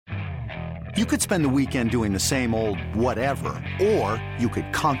You could spend the weekend doing the same old whatever, or you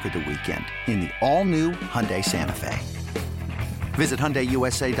could conquer the weekend in the all-new Hyundai Santa Fe. Visit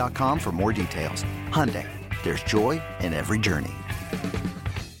HyundaiUSA.com for more details. Hyundai, there's joy in every journey.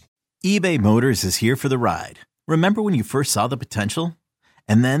 eBay Motors is here for the ride. Remember when you first saw the potential?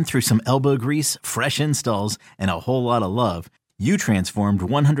 And then through some elbow grease, fresh installs, and a whole lot of love, you transformed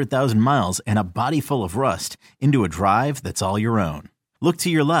 100,000 miles and a body full of rust into a drive that's all your own. Look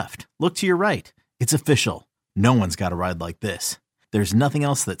to your left. Look to your right. It's official. No one's got a ride like this. There's nothing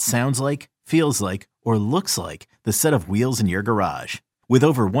else that sounds like, feels like, or looks like the set of wheels in your garage. With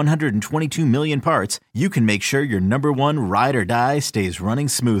over 122 million parts, you can make sure your number one ride or die stays running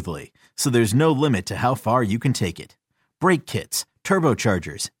smoothly. So there's no limit to how far you can take it. Brake kits,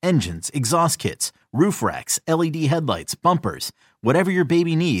 turbochargers, engines, exhaust kits, roof racks, LED headlights, bumpers, whatever your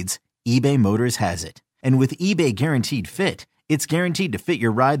baby needs, eBay Motors has it. And with eBay Guaranteed Fit, it's guaranteed to fit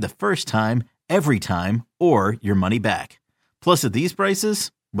your ride the first time, every time, or your money back. Plus, at these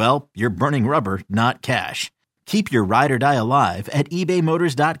prices, well, you're burning rubber, not cash. Keep your ride or die alive at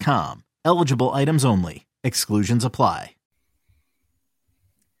ebaymotors.com. Eligible items only. Exclusions apply.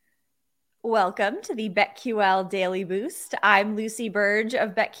 Welcome to the BetQL Daily Boost. I'm Lucy Burge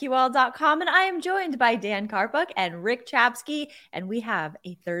of BetQL.com, and I am joined by Dan Karpuk and Rick Chapsky, and we have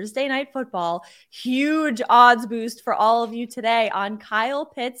a Thursday Night Football huge odds boost for all of you today on Kyle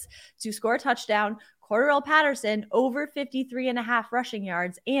Pitts to score a touchdown, Cordarrelle Patterson over 53.5 rushing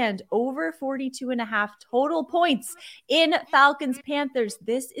yards, and over 42.5 total points in Falcons-Panthers.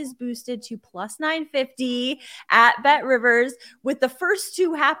 This is boosted to plus 950 at BetRivers. With the first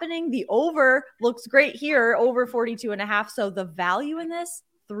two happening, the over looks great here, over 42.5. So the value in this,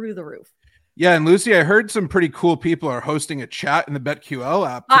 through the roof. Yeah, and Lucy, I heard some pretty cool people are hosting a chat in the BetQL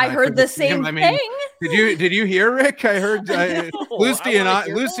app tonight. I heard the same thing. Did you hear, Rick? I heard Lucy and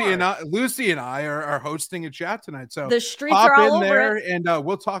I are hosting a chat tonight. So the streets are all over there, it. And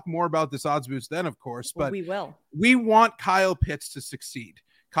we'll talk more about this odds boost then, of course. But we will. We want Kyle Pitts to succeed.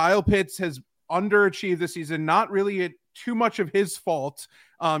 Kyle Pitts has underachieved this season. Not really too much of his fault.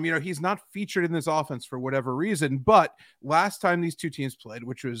 He's not featured in this offense for whatever reason, but last time these two teams played,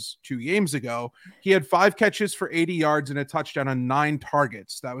 which was 2 games ago, he had 5 catches for 80 yards and a touchdown on 9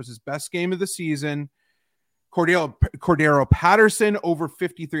 targets. That was his best game of the season. Cordarrelle Patterson over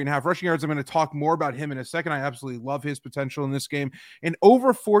 53.5 rushing yards. I'm going to talk more about him in a second. I absolutely love his potential in this game, and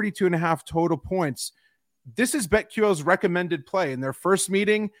over 42.5 total points. This is BetQL's recommended play. In their first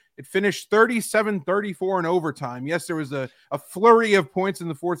meeting, it finished 37-34 in overtime. Yes, there was a flurry of points in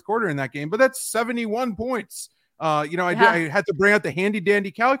the fourth quarter in that game, but that's 71 points. I had to bring out the handy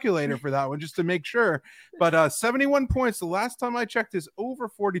dandy calculator for that one just to make sure. But 71 points, the last time I checked, is over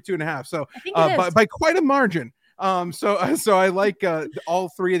 42.5. So by quite a margin. So I like all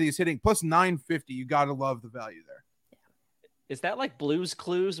three of these hitting plus 950. You got to love the value there. Is that like Blue's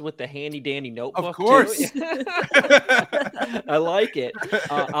Clues with the handy dandy notebook? Of course. I like it.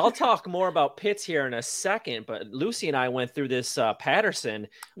 I'll talk more about Pitts here in a second, but Lucy and I went through this Patterson,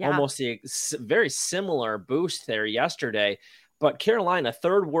 almost a very similar boost there yesterday. But Carolina,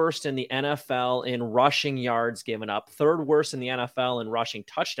 third worst in the NFL in rushing yards given up, third worst in the NFL in rushing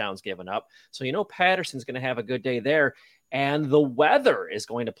touchdowns given up. So, Patterson's going to have a good day there. And the weather is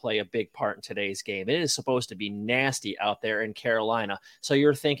going to play a big part in today's game. It is supposed to be nasty out there in Carolina. So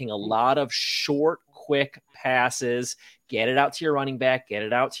you're thinking a lot of short, quick passes. Get it out to your running back. Get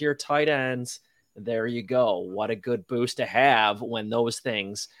it out to your tight ends. There you go. What a good boost to have when those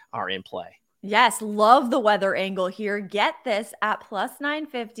things are in play. Yes, love the weather angle here. Get this at plus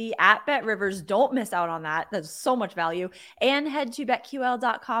 950 at BetRivers. Don't miss out on that. That's so much value. And head to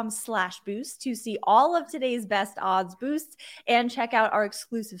BetQL.com/boost to see all of today's best odds boosts and check out our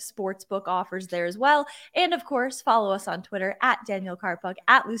exclusive sportsbook offers there as well. And of course, follow us on Twitter at Daniel Karpuk,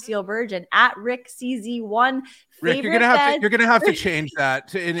 at Lucille Burge, and at RickCZ1. Rick, you're gonna have to change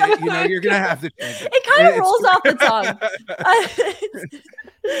that. You're gonna have to change it. It kind of rolls off the tongue.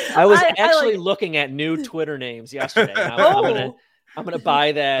 I was looking at new Twitter names yesterday. I'm gonna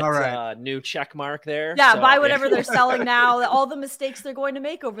buy that new check mark there. Yeah, buy whatever they're selling now. All the mistakes they're going to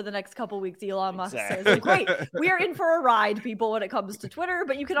make over the next couple weeks, Elon Musk says. Great, we are in for a ride, people, when it comes to Twitter.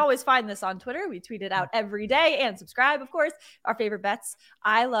 But you can always find this on Twitter. We tweet it out every day, and subscribe, of course. Our favorite bets.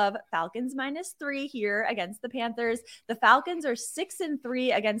 I love Falcons -3 here against the Panthers. The Falcons are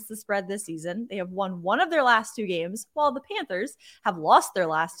 6-3 against the spread this season. They have won one of their last 2 games, while the Panthers have lost their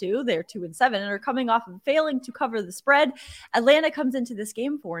last 2. They're 2-7 and are coming off of failing to cover the spread. Atlanta comes into this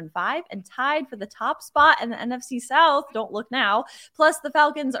game 4-5 and tied for the top spot in the NFC South. Don't look now. Plus, the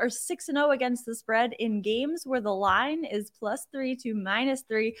Falcons are 6-0 against the spread in games where the line is +3 to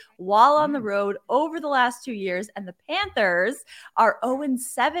 -3 while on the road over the last 2 years. And the Panthers are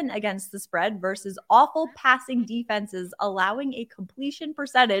 0-7 against the spread versus awful passing defenses, allowing a completion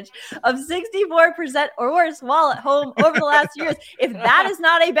percentage of 64% or worse while at home over the last 2 years. If that is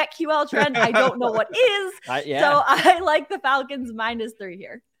not a BetQL trend, I don't know what is. So I like the Falcons -3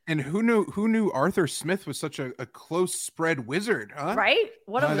 here. And who knew Arthur Smith was such a close spread wizard, huh? Right?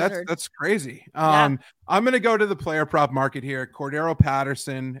 What a wizard. That's crazy. I'm going to go to the player prop market here. Cordero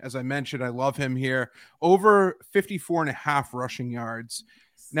Patterson, as I mentioned, I love him here. Over 54.5 rushing yards.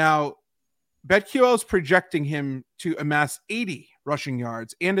 Now, BetQL is projecting him to amass 80 rushing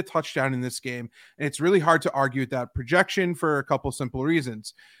yards and a touchdown in this game. And it's really hard to argue with that projection for a couple simple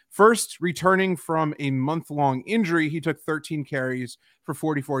reasons. First, returning from a month-long injury, he took 13 carries for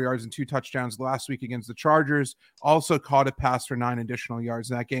 44 yards and 2 touchdowns last week against the Chargers. Also caught a pass for 9 additional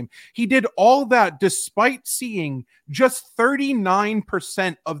yards in that game. He did all that despite seeing just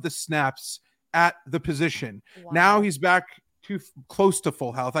 39% of the snaps at the position. Wow. Now he's back to close to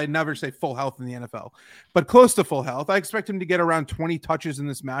full health. I'd never say full health in the NFL, but close to full health. I expect him to get around 20 touches in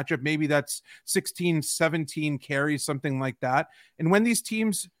this matchup. Maybe that's 16, 17 carries, something like that. And when these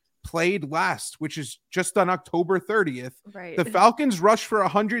teams played last, which is just on October 30th, right, the Falcons rushed for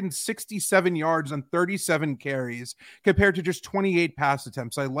 167 yards on 37 carries compared to just 28 pass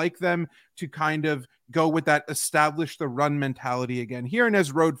attempts. I like them to kind of go with that establish the run mentality again. Here and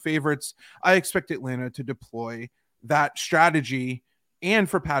as road favorites, I expect Atlanta to deploy that strategy and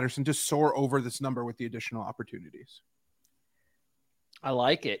for Patterson to soar over this number with the additional opportunities. I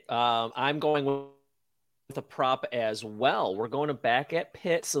like it. I'm going with a prop as well. We're going to back at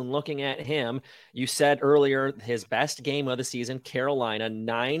Pitts and looking at him. You said earlier, his best game of the season, Carolina,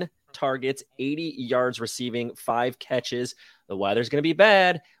 9 targets, 80 yards receiving, 5 catches. The weather's going to be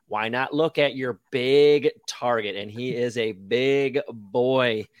bad. Why not look at your big target? And he is a big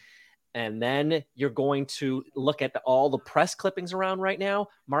boy. And then you're going to look at all the press clippings around right now.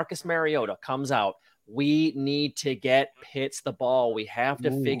 Marcus Mariota comes out. We need to get Pitts the ball. We have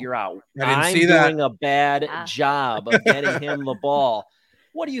to figure out. I'm doing a bad job of getting him the ball.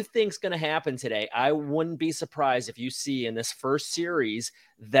 What do you think's going to happen today? I wouldn't be surprised if you see in this first series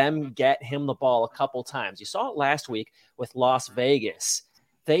them get him the ball a couple times. You saw it last week with Las Vegas.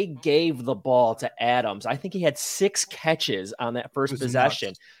 They gave the ball to Adams. I think he had 6 catches on that first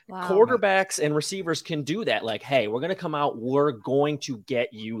possession. Wow. Quarterbacks and receivers can do that. Like, hey, we're going to come out. We're going to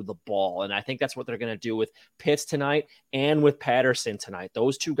get you the ball. And I think that's what they're going to do with Pitts tonight and with Patterson tonight.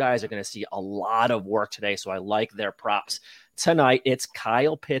 Those 2 guys are going to see a lot of work today. So I like their props. Tonight, it's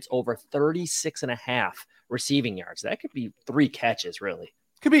Kyle Pitts over 36.5 receiving yards. That could be 3 catches, really.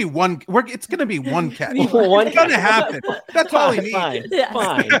 Could be one. It's going to be one catch. It's going to happen. That's all he needs.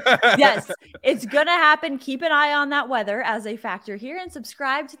 Fine. Yes, it's going to happen. Keep an eye on that weather as a factor here and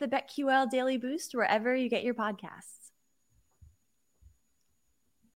subscribe to the BetQL Daily Boost wherever you get your podcasts.